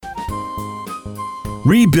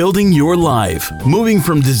Rebuilding Your Life, Moving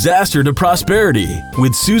from Disaster to Prosperity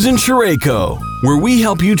with Susan Sherayko, where we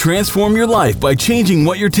help you transform your life by changing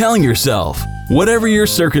what you're telling yourself. Whatever your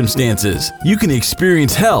circumstances, you can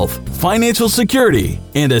experience health, financial security,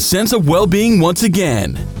 and a sense of well-being once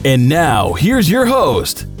again. And now, here's your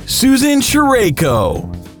host, Susan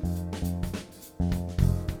Sherayko.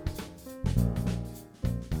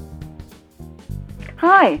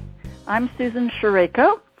 Hi, I'm Susan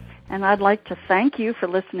Sherayko, and I'd like to thank you for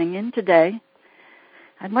listening in today.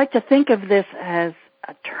 I'd like to think of this as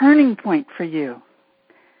a turning point for you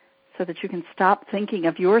so that you can stop thinking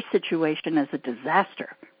of your situation as a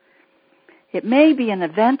disaster. It may be an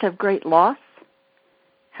event of great loss.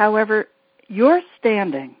 However, you're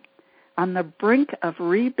standing on the brink of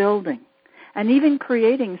rebuilding and even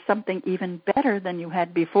creating something even better than you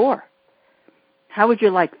had before. How would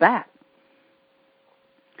you like that?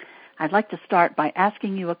 I'd like to start by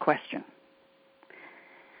asking you a question.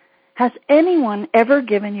 Has anyone ever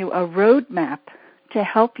given you a roadmap to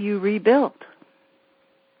help you rebuild?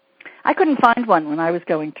 I couldn't find one when I was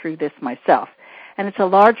going through this myself, and it's a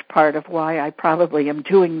large part of why I probably am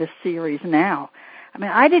doing this series now. I mean,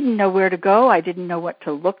 I didn't know where to go. I didn't know what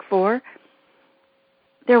to look for.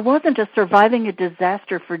 There wasn't a Surviving a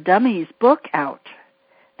Disaster for Dummies book out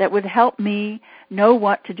that would help me know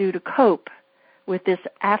what to do to cope with this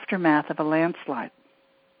aftermath of a landslide.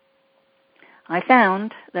 I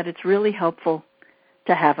found that it's really helpful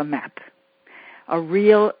to have a map, a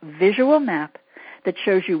real visual map that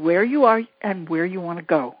shows you where you are and where you want to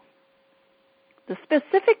go. The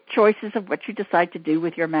specific choices of what you decide to do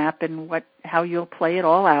with your map and how you'll play it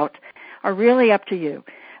all out are really up to you.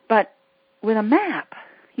 But with a map,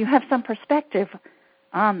 you have some perspective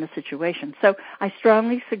on the situation. So I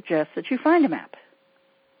strongly suggest that you find a map.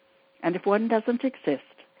 And if one doesn't exist,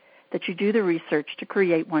 that you do the research to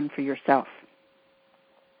create one for yourself.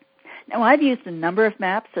 Now, I've used a number of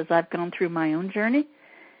maps as I've gone through my own journey.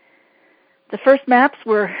 The first maps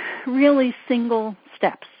were really single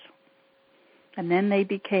steps, and then they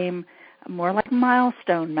became more like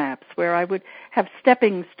milestone maps where I would have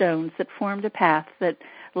stepping stones that formed a path that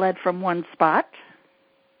led from one spot,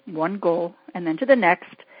 one goal, and then to the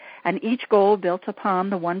next, and each goal built upon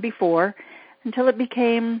the one before until it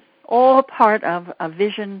became all part of a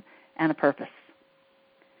vision and a purpose.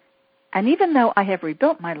 And even though I have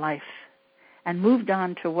rebuilt my life and moved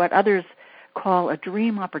on to what others call a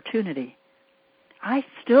dream opportunity, I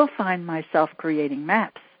still find myself creating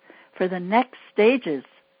maps for the next stages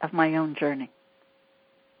of my own journey.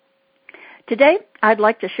 Today, I'd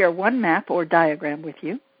like to share one map or diagram with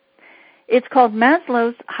you. It's called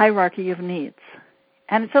Maslow's Hierarchy of Needs.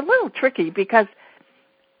 And it's a little tricky because,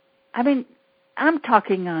 I'm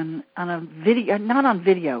talking on a video, not on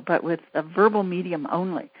video, but with a verbal medium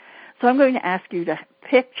only. So I'm going to ask you to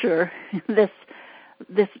picture this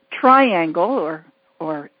triangle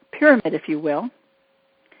or pyramid, if you will.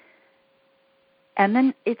 And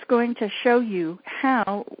then it's going to show you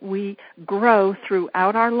how we grow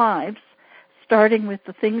throughout our lives, starting with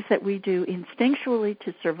the things that we do instinctually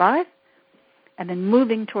to survive, and then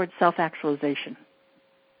moving towards self-actualization.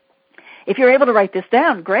 If you're able to write this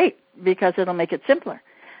down, great, because it'll make it simpler.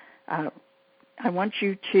 I want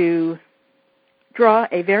you to draw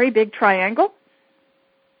a very big triangle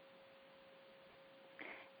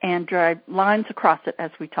and draw lines across it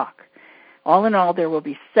as we talk. All in all, there will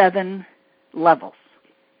be 7 levels.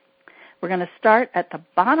 We're going to start at the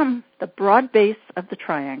bottom, the broad base of the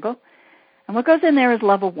triangle, and what goes in there is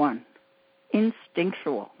level 1,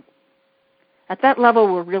 instinctual. At that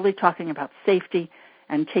level, we're really talking about safety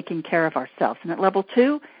and taking care of ourselves. And at level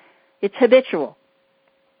 2, it's habitual.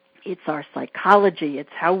 It's our psychology. It's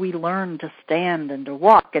how we learn to stand and to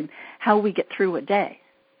walk and how we get through a day.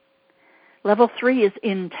 Level 3 is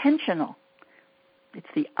intentional. It's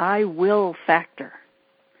the I will factor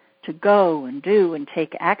to go and do and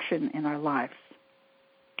take action in our lives.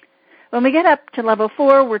 When we get up to level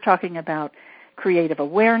 4, we're talking about creative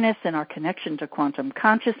awareness and our connection to quantum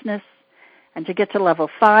consciousness. And to get to level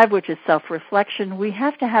 5, which is self-reflection, we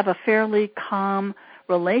have to have a fairly calm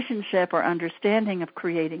relationship or understanding of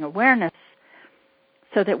creating awareness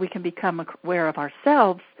so that we can become aware of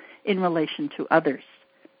ourselves in relation to others.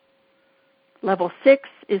 Level 6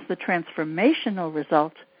 is the transformational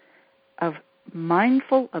result of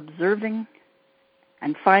mindful observing.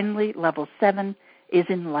 And finally, level 7 is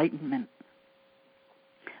enlightenment.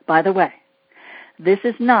 By the way, this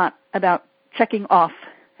is not about checking off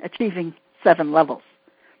achieving 7 levels,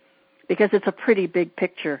 because it's a pretty big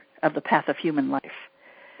picture of the path of human life.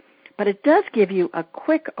 But it does give you a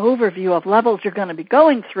quick overview of levels you're going to be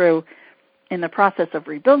going through in the process of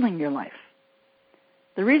rebuilding your life.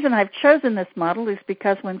 The reason I've chosen this model is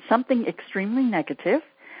because when something extremely negative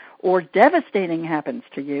or devastating happens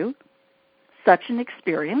to you, such an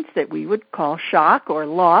experience that we would call shock or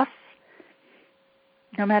loss,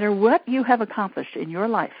 no matter what you have accomplished in your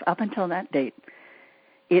life up until that date,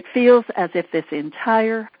 it feels as if this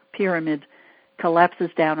entire pyramid collapses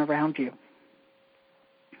down around you.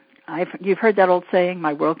 You've heard that old saying,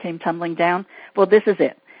 my world came tumbling down? Well, this is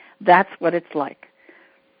it. That's what it's like.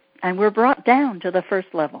 And we're brought down to the first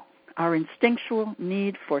level, our instinctual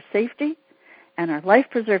need for safety and our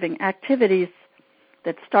life-preserving activities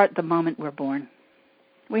that start the moment we're born.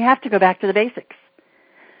 We have to go back to the basics.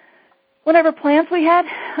 Whatever plans we had,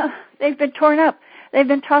 they've been torn up. They've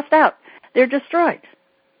been tossed out. They're destroyed.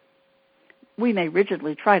 We may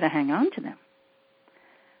rigidly try to hang on to them.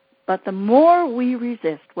 But the more we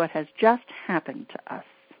resist what has just happened to us,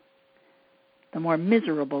 the more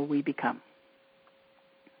miserable we become.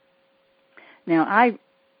 Now,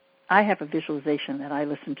 I have a visualization that I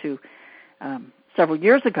listened to several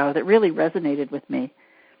years ago that really resonated with me,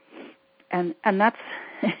 and that's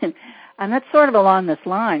and that's sort of along this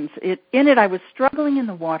lines. In it, I was struggling in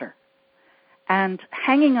the water and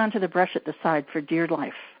hanging onto the brush at the side for dear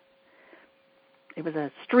life. It was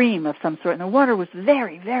a stream of some sort, and the water was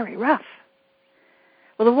very, very rough.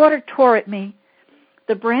 Well, the water tore at me,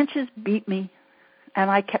 the branches beat me,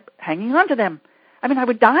 and I kept hanging on to them. I mean, I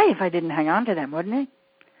would die if I didn't hang on to them, wouldn't I?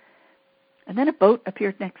 And then a boat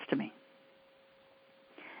appeared next to me.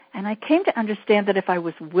 And I came to understand that if I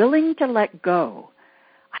was willing to let go,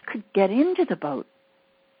 I could get into the boat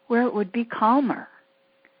where it would be calmer.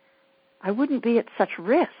 I wouldn't be at such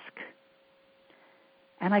risk.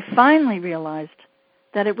 And I finally realized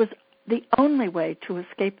that it was the only way to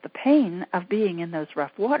escape the pain of being in those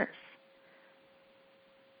rough waters.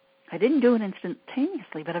 I didn't do it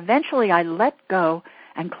instantaneously, but eventually I let go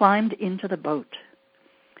and climbed into the boat.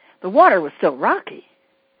 The water was still rocky,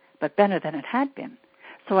 but better than it had been.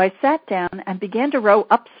 So I sat down and began to row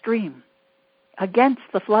upstream against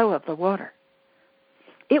the flow of the water.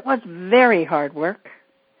 It was very hard work.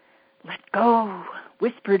 Let go,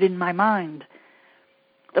 whispered in my mind.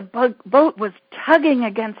 The boat was tugging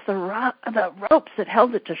against the ropes that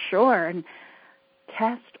held it to shore, and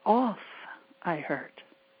cast off, I heard.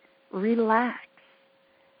 Relax.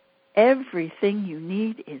 Everything you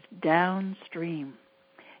need is downstream.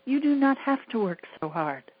 You do not have to work so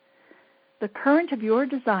hard. The current of your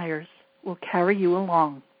desires will carry you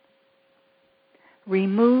along.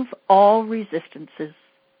 Remove all resistances.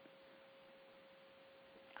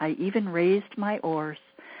 I even raised my oars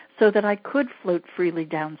so that I could float freely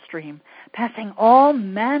downstream, passing all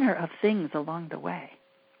manner of things along the way.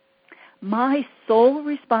 My sole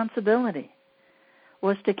responsibility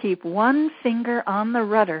was to keep one finger on the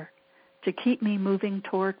rudder to keep me moving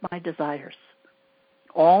toward my desires.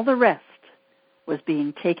 All the rest was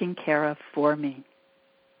being taken care of for me.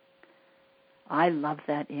 I love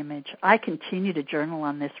that image. I continue to journal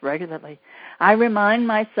on this regularly. I remind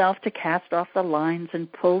myself to cast off the lines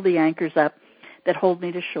and pull the anchors up that hold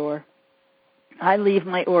me to shore. I leave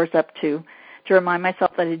my oars up too, to remind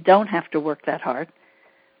myself that I don't have to work that hard.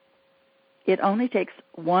 It only takes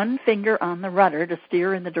one finger on the rudder to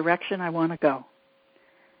steer in the direction I want to go.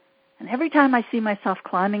 And every time I see myself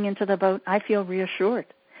climbing into the boat, I feel reassured.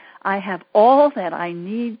 I have all that I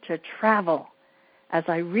need to travel as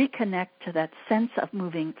I reconnect to that sense of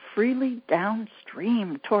moving freely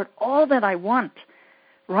downstream toward all that I want,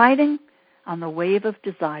 riding on the wave of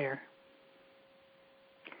desire.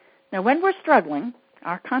 Now, when we're struggling,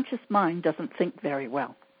 our conscious mind doesn't think very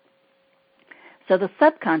well. So the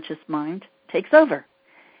subconscious mind takes over.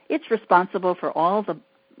 It's responsible for all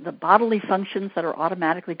the bodily functions that are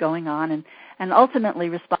automatically going on and ultimately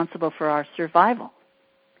responsible for our survival.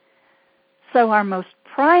 So our most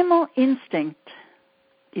primal instinct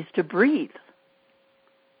is to breathe.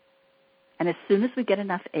 And as soon as we get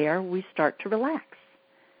enough air, we start to relax.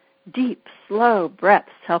 Deep, slow breaths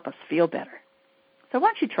help us feel better. So why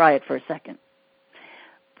don't you try it for a second?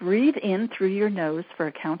 Breathe in through your nose for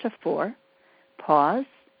a count of 4, pause,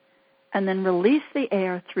 and then release the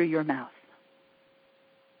air through your mouth.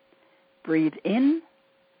 Breathe in,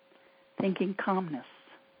 thinking calmness.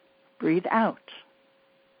 Breathe out.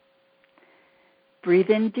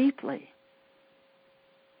 Breathe in deeply,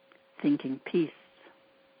 thinking peace.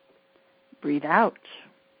 Breathe out.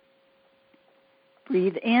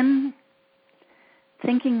 Breathe in,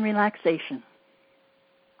 thinking relaxation.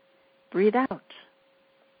 Breathe out.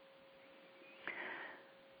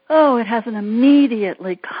 Oh, it has an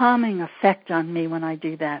immediately calming effect on me when I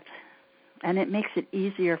do that. And it makes it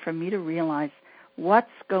easier for me to realize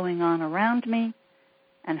what's going on around me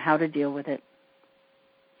and how to deal with it.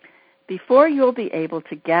 before you'll be able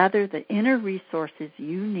to gather the inner resources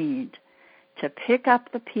you need to pick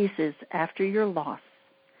up the pieces after your loss,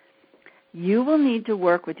 you will need to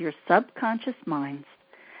work with your subconscious mind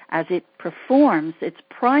as it performs its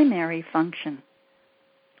primary function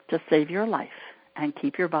to save your life and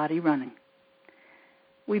keep your body running.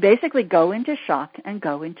 We basically go into shock and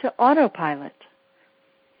go into autopilot.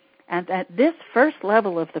 And at this first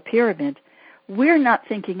level of the pyramid, we're not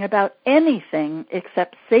thinking about anything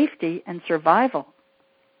except safety and survival.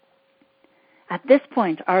 At this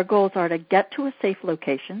point, our goals are to get to a safe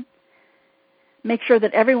location, make sure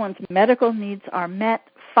that everyone's medical needs are met,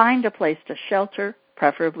 find a place to shelter,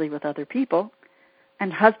 preferably with other people,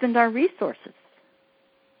 and husband our resources.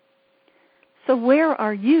 So where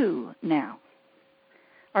are you now?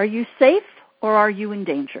 Are you safe or are you in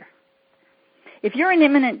danger? If you're in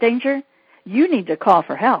imminent danger, you need to call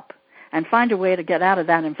for help and find a way to get out of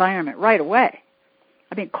that environment right away.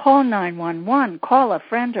 I mean, call 911, call a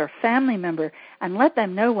friend or family member, and let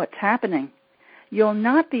them know what's happening. You'll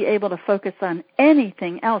not be able to focus on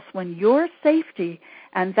anything else when your safety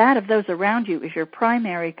and that of those around you is your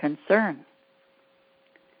primary concern.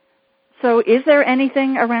 So is there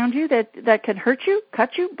anything around you that could hurt you,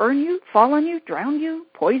 cut you, burn you, fall on you, drown you,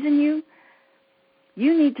 poison you?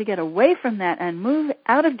 You need to get away from that and move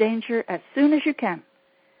out of danger as soon as you can.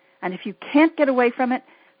 And if you can't get away from it,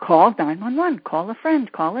 call 911, call a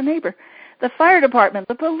friend, call a neighbor, the fire department,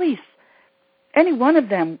 the police. Any one of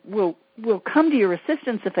them will come to your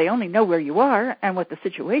assistance if they only know where you are and what the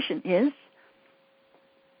situation is.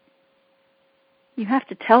 You have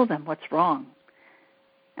to tell them what's wrong,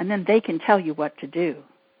 and then they can tell you what to do.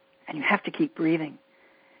 And you have to keep breathing.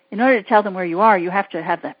 In order to tell them where you are, you have to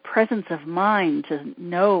have that presence of mind to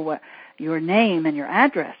know your name and your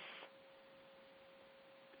address.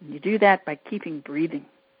 And you do that by keeping breathing.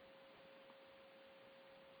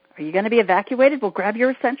 Are you going to be evacuated? Well, grab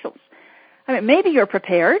your essentials. I mean, maybe you're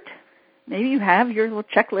prepared. Maybe you have your little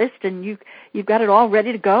checklist and you've got it all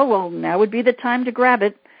ready to go. Well, now would be the time to grab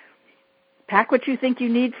it. Pack what you think you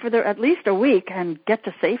need for at least a week and get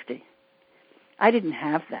to safety. I didn't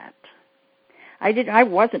have that. I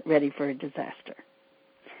wasn't ready for a disaster.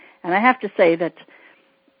 And I have to say that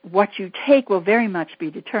what you take will very much be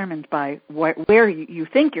determined by where you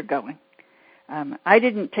think you're going. I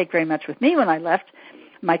didn't take very much with me when I left.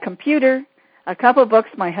 My computer, a couple of books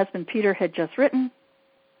my husband Peter had just written,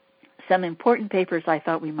 some important papers I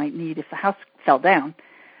thought we might need if the house fell down.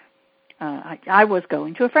 I was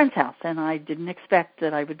going to a friend's house, and I didn't expect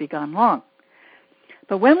that I would be gone long.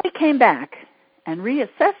 But when we came back and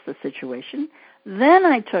reassessed the situation, then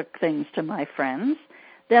I took things to my friends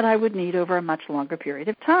that I would need over a much longer period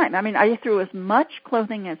of time. I mean, I threw as much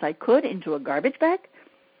clothing as I could into a garbage bag.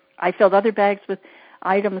 I filled other bags with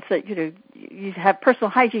items that, you have personal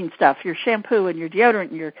hygiene stuff, your shampoo and your deodorant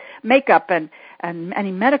and your makeup and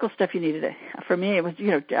any medical stuff you needed. For me, it was,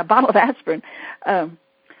 a bottle of aspirin.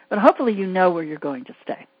 But hopefully you know where you're going to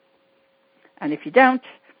stay. And if you don't,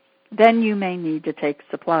 then you may need to take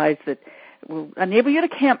supplies that will enable you to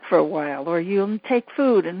camp for a while, or you'll take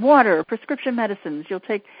food and water, prescription medicines. You'll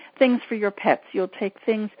take things for your pets. You'll take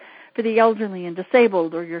things for the elderly and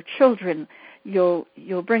disabled or your children. You'll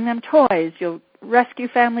bring them toys. You'll rescue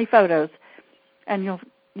family photos, and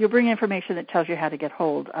you'll bring information that tells you how to get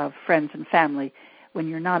hold of friends and family when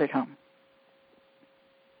you're not at home.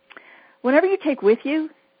 Whatever you take with you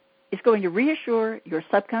is going to reassure your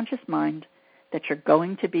subconscious mind that you're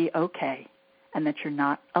going to be okay and that you're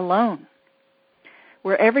not alone.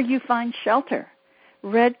 Wherever you find shelter,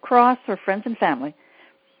 Red Cross or friends and family,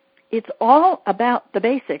 it's all about the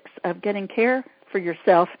basics of getting care for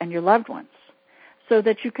yourself and your loved ones so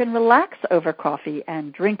that you can relax over coffee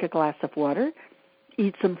and drink a glass of water,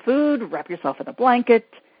 eat some food, wrap yourself in a blanket,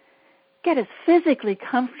 get as physically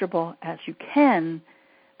comfortable as you can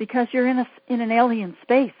because you're in an alien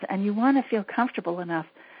space and you want to feel comfortable enough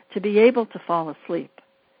to be able to fall asleep.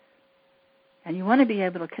 And you want to be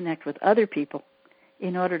able to connect with other people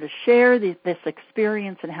in order to share this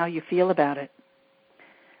experience and how you feel about it.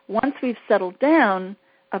 Once we've settled down,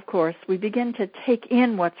 of course, we begin to take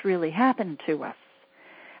in what's really happened to us.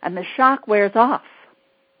 And the shock wears off.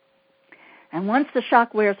 And once the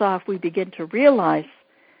shock wears off, we begin to realize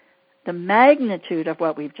the magnitude of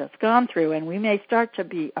what we've just gone through, and we may start to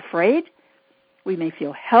be afraid. We may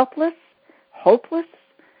feel helpless, hopeless,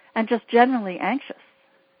 and just generally anxious.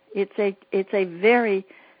 It's a very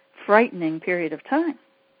frightening period of time.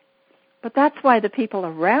 But that's why the people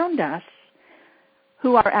around us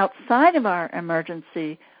who are outside of our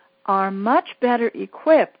emergency are much better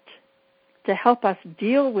equipped to help us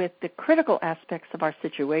deal with the critical aspects of our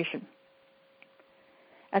situation.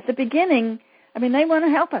 At the beginning, they want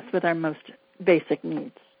to help us with our most basic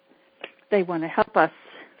needs. They want to help us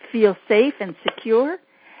feel safe and secure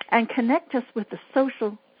and connect us with the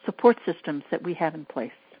social support systems that we have in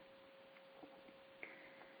place.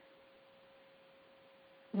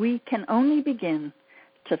 We can only begin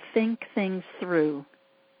to think things through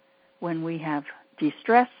when we have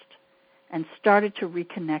de-stressed and started to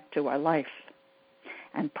reconnect to our life.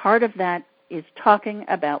 And part of that is talking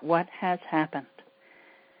about what has happened.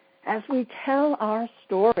 As we tell our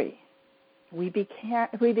story, we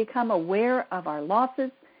become aware of our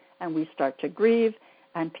losses, and we start to grieve,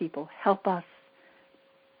 and people help us.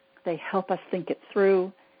 They help us think it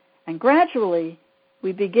through, and gradually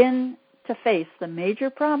we begin to face the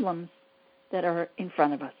major problems that are in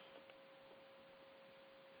front of us.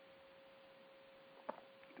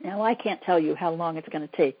 Now, I can't tell you how long it's going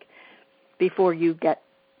to take before you get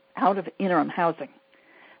out of interim housing.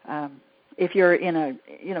 If you're in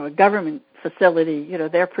a government facility,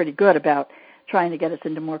 they're pretty good about trying to get us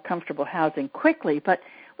into more comfortable housing quickly. But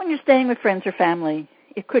when you're staying with friends or family,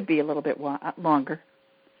 it could be a little bit longer.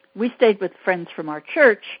 We stayed with friends from our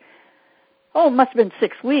church. It must have been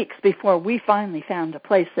 6 weeks before we finally found a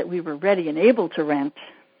place that we were ready and able to rent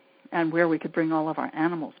and where we could bring all of our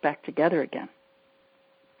animals back together again.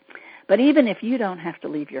 But even if you don't have to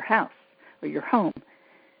leave your house or your home,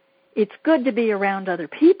 it's good to be around other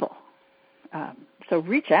people. So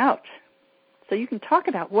reach out so you can talk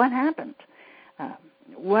about what happened.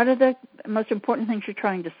 What are the most important things you're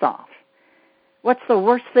trying to solve? What's the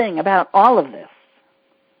worst thing about all of this?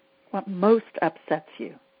 What most upsets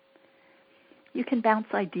you? You can bounce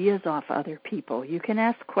ideas off other people. You can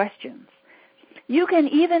ask questions. You can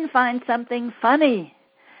even find something funny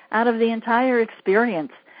out of the entire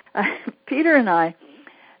experience. Peter and I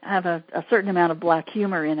have a certain amount of black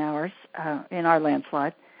humor in our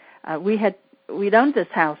landslide. We'd owned this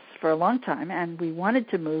house for a long time, and we wanted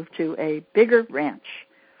to move to a bigger ranch.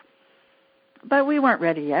 But we weren't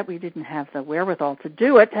ready yet. We didn't have the wherewithal to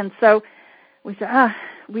do it, and so we said,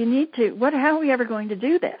 we need to, how are we ever going to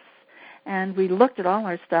do this? And we looked at all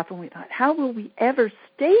our stuff, and we thought, how will we ever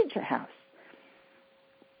stage a house?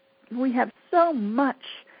 We have so much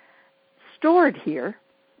stored here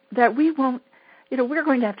that we won't, we're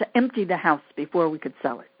going to have to empty the house before we could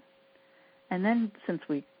sell it. And then since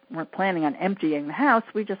we weren't planning on emptying the house,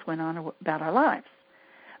 we just went on about our lives.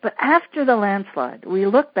 But after the landslide, we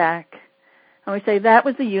look back and we say that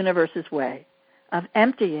was the universe's way of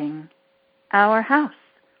emptying our house.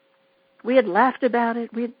 We had laughed about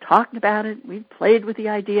it. We had talked about it. We had played with the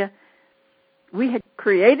idea. We had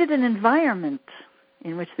created an environment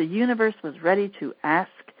in which the universe was ready to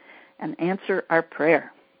ask and answer our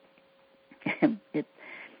prayer.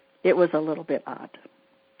 It was a little bit odd.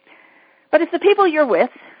 But if the people you're with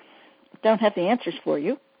don't have the answers for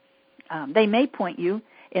you, they may point you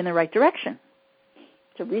in the right direction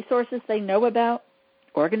to resources they know about,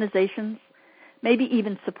 organizations, maybe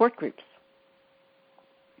even support groups.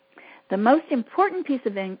 The most important piece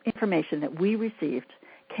of information that we received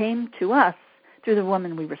came to us through the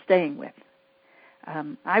woman we were staying with.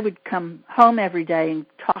 I would come home every day and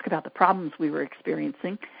talk about the problems we were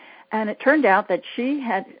experiencing, and it turned out that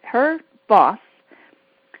her boss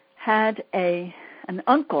had an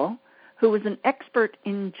uncle who was an expert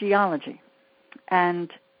in geology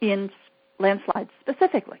and in landslides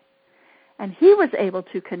specifically. And he was able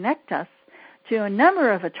to connect us to a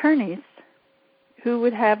number of attorneys who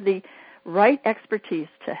would have the right expertise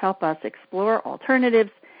to help us explore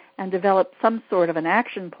alternatives and develop some sort of an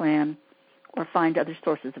action plan or find other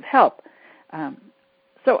sources of help.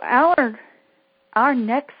 So our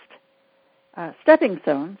next stepping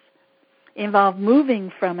stones involve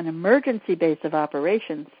moving from an emergency base of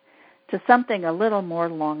operations to something a little more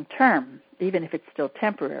long-term, even if it's still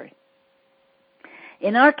temporary.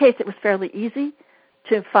 In our case, it was fairly easy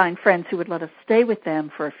to find friends who would let us stay with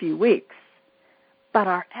them for a few weeks. But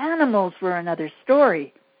our animals were another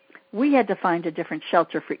story. We had to find a different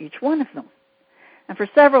shelter for each one of them. And for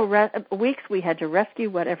several weeks, we had to rescue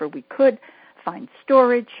whatever we could, find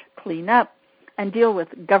storage, clean up, and deal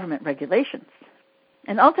with government regulations.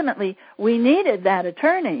 And ultimately, we needed that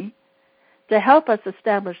attorney to help us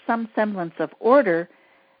establish some semblance of order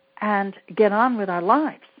and get on with our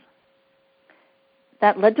lives.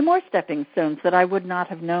 That led to more stepping stones that I would not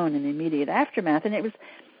have known in the immediate aftermath. And it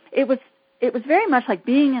was very much like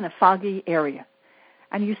being in a foggy area.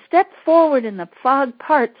 And you step forward in the fog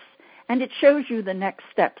parts, and it shows you the next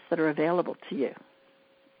steps that are available to you.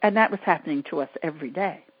 And that was happening to us every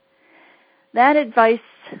day. That advice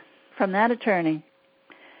from that attorney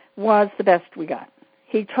was the best we got.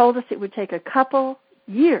 He told us it would take a couple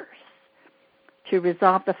years to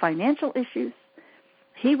resolve the financial issues.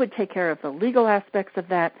 He would take care of the legal aspects of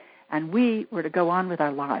that, and we were to go on with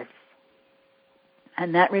our lives.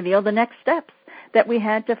 And that revealed the next steps, that we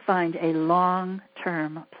had to find a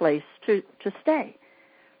long-term place to stay.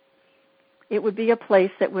 It would be a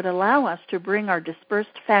place that would allow us to bring our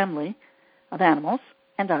dispersed family of animals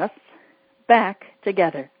and us back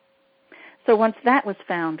together. So once that was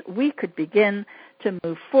found, we could begin to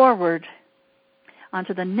move forward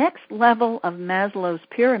onto the next level of Maslow's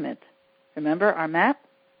pyramid. Remember our map?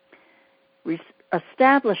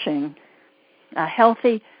 Establishing a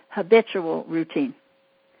healthy, habitual routine.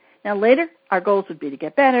 Now later, our goals would be to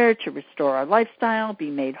get better, to restore our lifestyle, be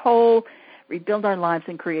made whole, rebuild our lives,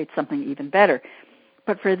 and create something even better.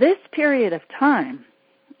 But for this period of time,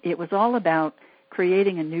 it was all about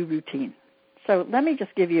creating a new routine. So let me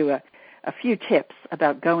just give you a few tips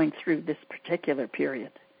about going through this particular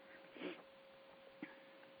period.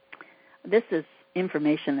 This is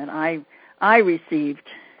information that I received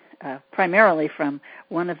primarily from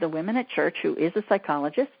one of the women at church who is a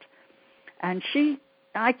psychologist. And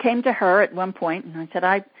I came to her at one point and I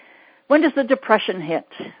said, when does the depression hit?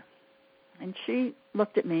 And she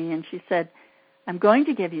looked at me and she said, I'm going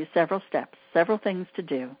to give you several steps, several things to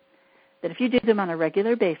do, that if you do them on a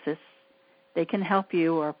regular basis, they can help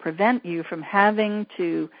you or prevent you from having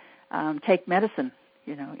to take medicine,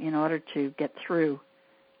 in order to get through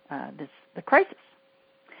the crisis.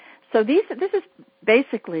 So this is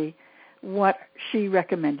basically what she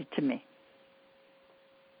recommended to me.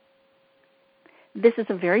 This is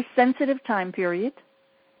a very sensitive time period.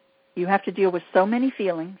 You have to deal with so many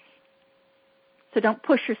feelings. So don't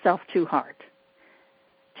push yourself too hard.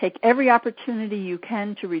 Take every opportunity you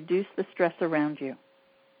can to reduce the stress around you.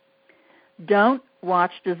 Don't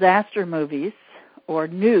watch disaster movies or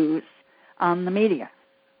news on the media.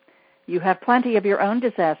 You have plenty of your own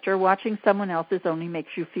disaster. Watching someone else's only makes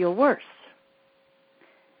you feel worse.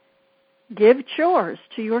 Give chores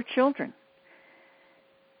to your children.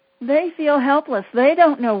 They feel helpless. They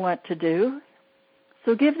don't know what to do.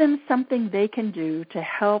 So give them something they can do to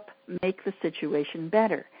help make the situation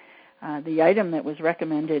better. The item that was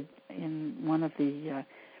recommended in one of the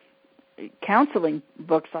counseling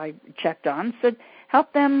books I checked on said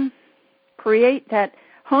help them create that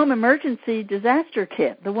home emergency disaster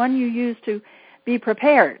kit, the one you use to be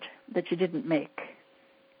prepared that you didn't make.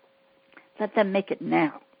 Let them make it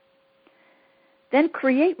now. Then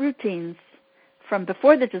create routines from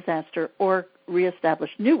before the disaster or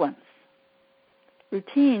reestablish new ones.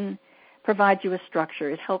 Routine provides you a structure.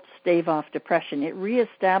 It helps stave off depression. It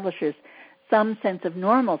reestablishes some sense of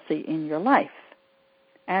normalcy in your life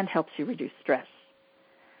and helps you reduce stress.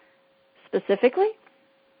 Specifically,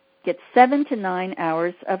 get 7 to 9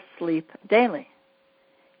 hours of sleep daily.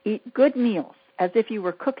 Eat good meals as if you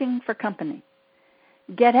were cooking for company.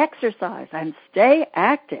 Get exercise and stay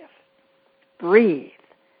active. Breathe.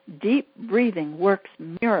 Deep breathing works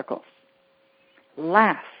miracles.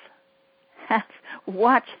 Laugh.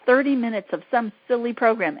 Watch 30 minutes of some silly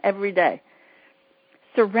program every day.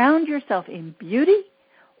 Surround yourself in beauty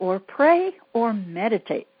or pray or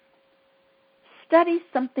meditate. Study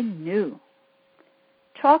something new.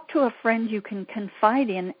 Talk to a friend you can confide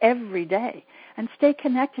in every day and stay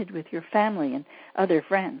connected with your family and other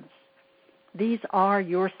friends. These are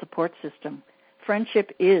your support system.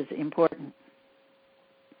 Friendship is important.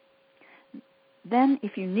 Then,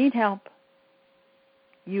 if you need help,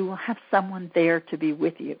 you will have someone there to be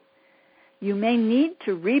with you. You may need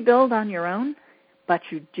to rebuild on your own, but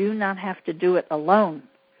you do not have to do it alone.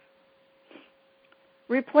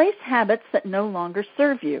 Replace habits that no longer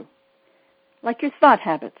serve you, like your thought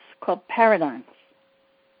habits, called paradigms.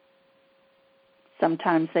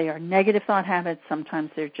 Sometimes they are negative thought habits.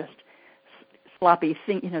 Sometimes they're just sloppy,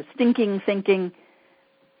 stinking thinking,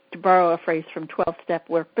 to borrow a phrase from 12-step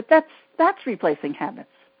work. But that's replacing habits.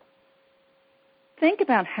 Think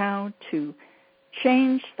about how to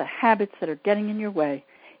change the habits that are getting in your way.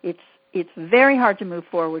 It's very hard to move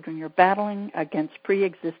forward when you're battling against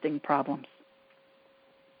pre-existing problems.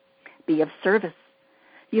 Be of service.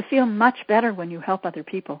 You feel much better when you help other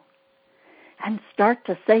people. And start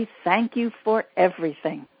to say thank you for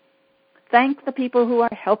everything. Thank the people who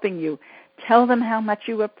are helping you. Tell them how much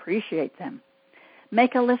you appreciate them.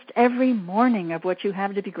 Make a list every morning of what you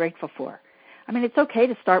have to be grateful for. I mean, it's okay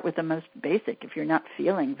to start with the most basic if you're not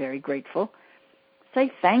feeling very grateful.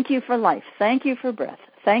 Say thank you for life. Thank you for breath.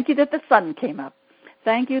 Thank you that the sun came up.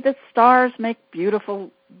 Thank you that stars make beautiful,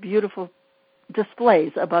 beautiful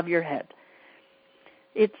displays above your head.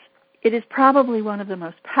 It is probably one of the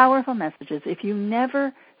most powerful messages. If you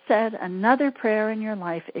never said another prayer in your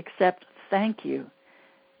life except thank you,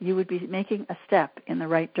 you would be making a step in the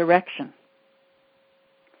right direction.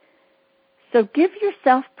 So give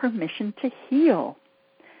yourself permission to heal.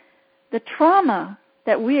 The trauma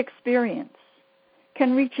that we experience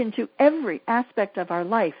can reach into every aspect of our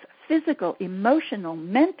life, physical, emotional,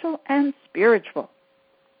 mental, and spiritual.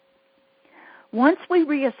 Once we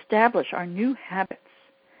reestablish our new habits,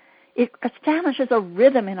 it establishes a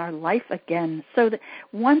rhythm in our life again, so that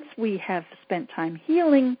once we have spent time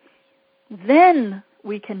healing, then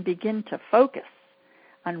we can begin to focus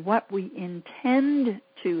on what we intend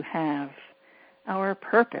to have, our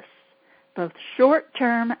purpose, both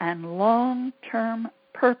short-term and long-term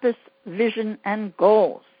purpose, vision, and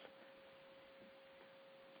goals.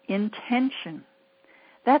 Intention.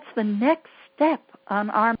 That's the next step on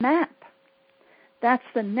our map. That's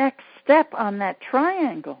the next step on that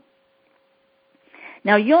triangle.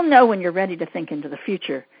 Now, you'll know when you're ready to think into the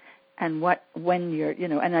future and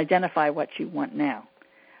and identify what you want now.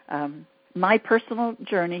 My personal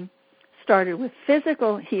journey started with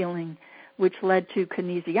physical healing, which led to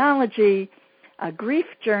kinesiology, a grief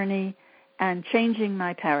journey, and changing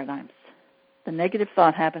my paradigms. The negative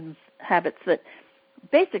thought habits that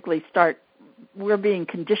basically we're being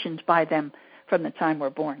conditioned by them from the time we're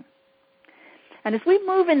born. And as we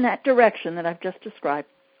move in that direction that I've just described,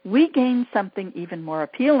 we gain something even more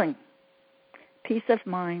appealing: peace of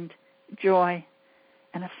mind, joy,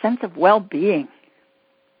 and a sense of well-being.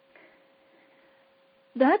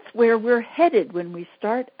 That's where we're headed when we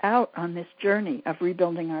start out on this journey of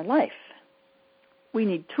rebuilding our life. We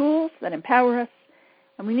need tools that empower us,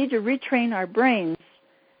 and we need to retrain our brains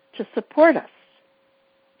to support us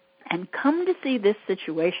and come to see this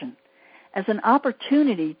situation as an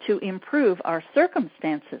opportunity to improve our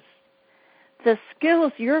circumstances. The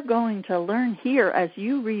skills you're going to learn here as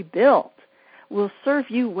you rebuild will serve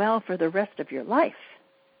you well for the rest of your life.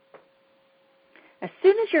 As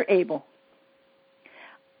soon as you're able,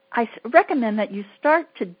 I recommend that you start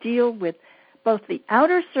to deal with both the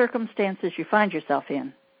outer circumstances you find yourself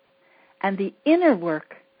in and the inner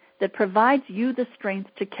work that provides you the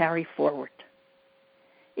strength to carry forward.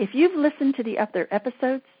 If you've listened to the other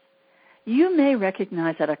episodes, you may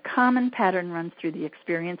recognize that a common pattern runs through the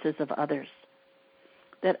experiences of others,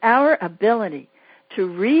 that our ability to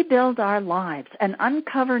rebuild our lives and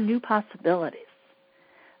uncover new possibilities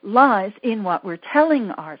lies in what we're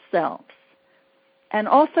telling ourselves and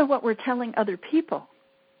also what we're telling other people.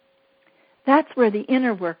 That's where the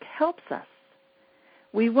inner work helps us.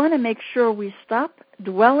 We want to make sure we stop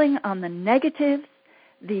dwelling on the negatives,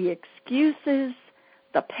 the excuses,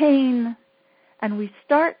 the pain, and we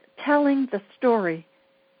start telling the story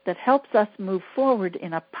that helps us move forward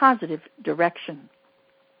in a positive direction.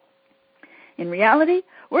 In reality,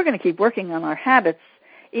 we're going to keep working on our habits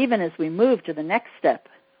even as we move to the next step,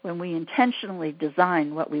 when we intentionally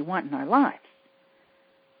design what we want in our lives.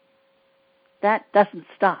 That doesn't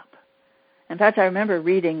stop. In fact, I remember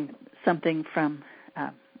reading something from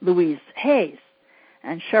Louise Hayes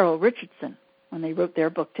and Cheryl Richardson when they wrote their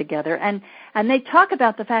book together, and they talk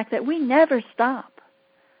about the fact that we never stop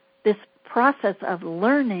this process of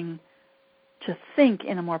learning to think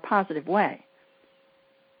in a more positive way.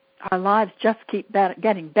 Our lives just keep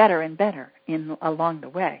getting better and better along the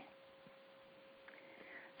way.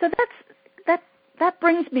 So that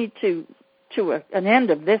brings me to an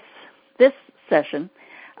end of this session.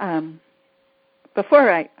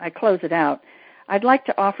 Before I close it out, I'd like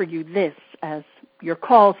to offer you this as your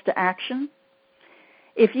calls to action.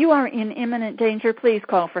 If you are in imminent danger, please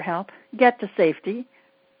call for help. Get to safety.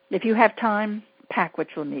 If you have time, pack what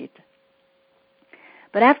you'll need.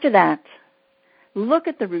 But after that, look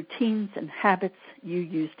at the routines and habits you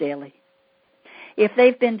use daily. If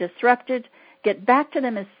they've been disrupted, get back to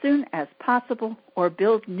them as soon as possible or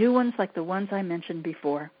build new ones like the ones I mentioned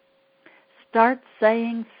before. Start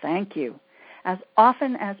saying thank you as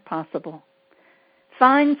often as possible.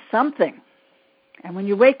 Find something. And when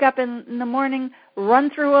you wake up in the morning,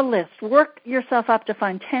 run through a list. Work yourself up to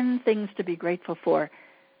find 10 things to be grateful for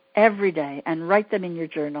every day and write them in your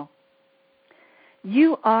journal.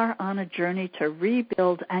 You are on a journey to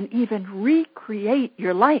rebuild and even recreate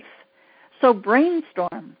your life. So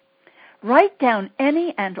brainstorm. Write down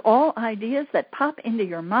any and all ideas that pop into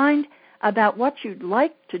your mind about what you'd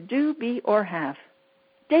like to do, be, or have.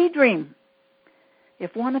 Daydream.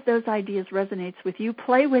 If one of those ideas resonates with you,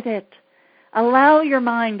 play with it. Allow your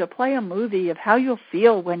mind to play a movie of how you'll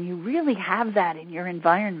feel when you really have that in your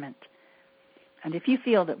environment. And if you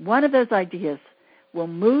feel that one of those ideas will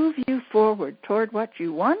move you forward toward what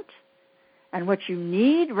you want and what you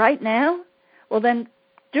need right now, well then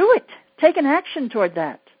do it. Take an action toward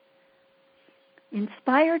that.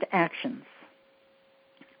 Inspired actions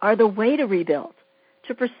are the way to rebuild,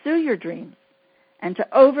 to pursue your dreams, and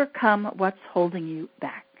to overcome what's holding you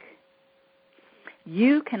back.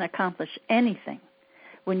 You can accomplish anything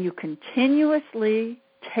when you continuously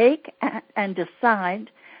take and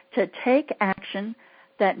decide to take action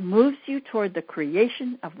that moves you toward the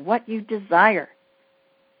creation of what you desire.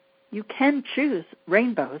 You can choose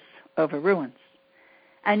rainbows over ruins,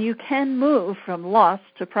 and you can move from loss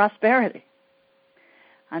to prosperity.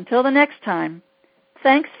 Until the next time,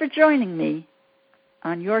 thanks for joining me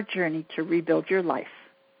on your journey to rebuild your life.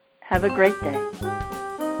 Have a great day.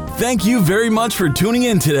 Thank you very much for tuning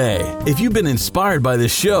in today. If you've been inspired by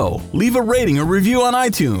this show, leave a rating or review on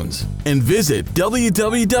iTunes and visit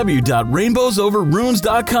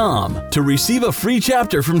www.rainbowsoverruins.com to receive a free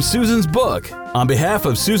chapter from Susan's book. On behalf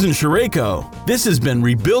of Susan Sherayko, this has been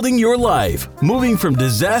Rebuilding Your Life, moving from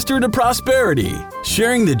disaster to prosperity,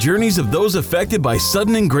 sharing the journeys of those affected by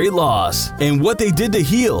sudden and great loss and what they did to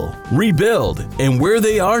heal, rebuild, and where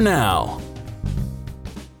they are now.